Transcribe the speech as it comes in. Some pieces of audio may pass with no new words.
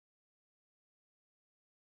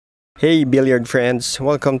Hey billiard friends,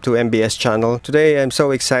 welcome to MBS channel. Today I'm so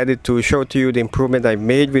excited to show to you the improvement I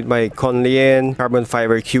made with my KONLEN carbon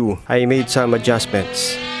fiber cue. I made some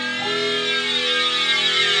adjustments.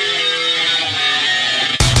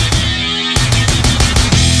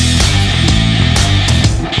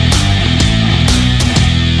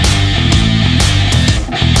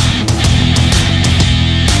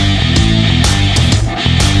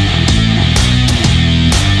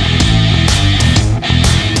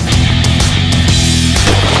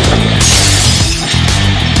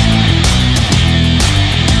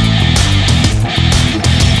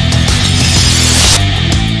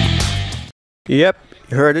 Yep,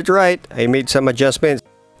 you heard it right. I made some adjustments.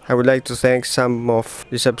 I would like to thank some of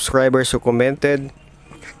the subscribers who commented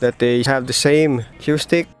that they have the same cue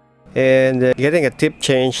stick, and getting a tip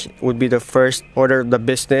change would be the first order of the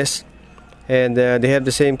business. And they have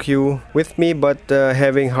the same cue with me, but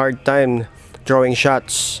having hard time drawing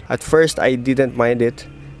shots. At first I didn't mind it,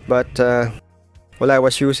 but while I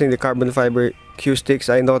was using the carbon fiber cue sticks,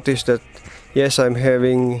 I noticed that yes, I'm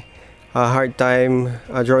having a hard time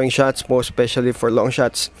drawing shots, most especially for long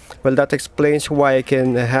shots. Well, that explains why I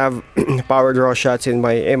can have power draw shots in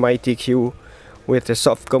my MIT cue with a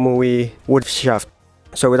soft Kamui wood shaft.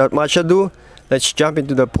 So without much ado, let's jump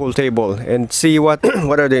into the pool table and see what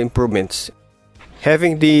are the improvements.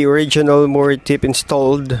 Having the original Mori tip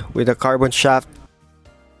installed with a carbon shaft,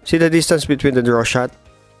 see the distance between the draw shot?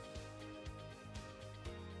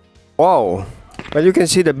 Wow! Well, you can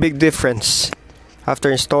see the big difference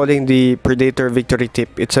after installing the Predator Victory tip.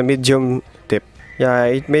 It's a medium tip. Yeah,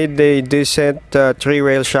 it made a decent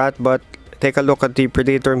 3-rail shot, but take a look at the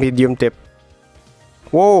Predator medium tip.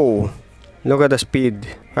 Whoa! Look at the speed.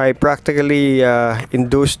 I practically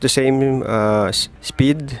induced the same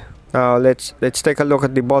speed. Now let's take a look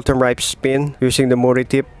at the bottom right spin using the Mori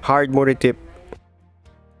tip, hard Mori tip.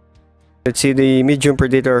 Let's see the medium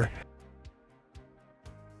Predator.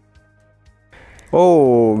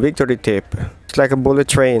 Oh, Victory tip. It's like a bullet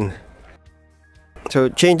train. So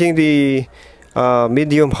changing the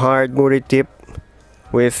medium hard Mori tip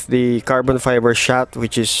with the carbon fiber shaft,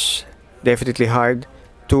 which is definitely hard,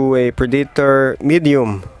 to a Predator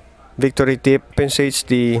medium Victory tip compensates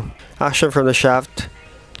the action from the shaft.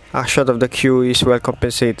 Action of the cue is well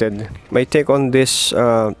compensated. My take on this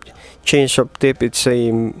change of tip, it's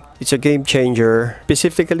a game changer.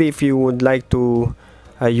 Specifically, if you would like to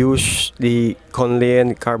use the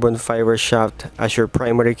KONLEN carbon fiber shaft as your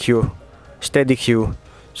primary cue, steady cue.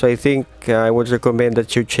 So I think I would recommend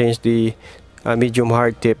that you change the medium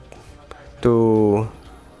hard tip to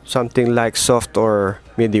something like soft or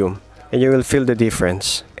medium, and you will feel the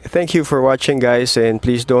difference. Thank you for watching, guys, and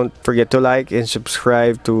please don't forget to like and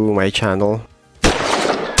subscribe to my channel.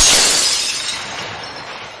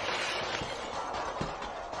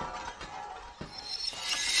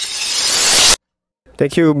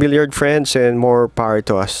 Thank you, billiard friends, and more power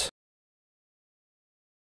to us.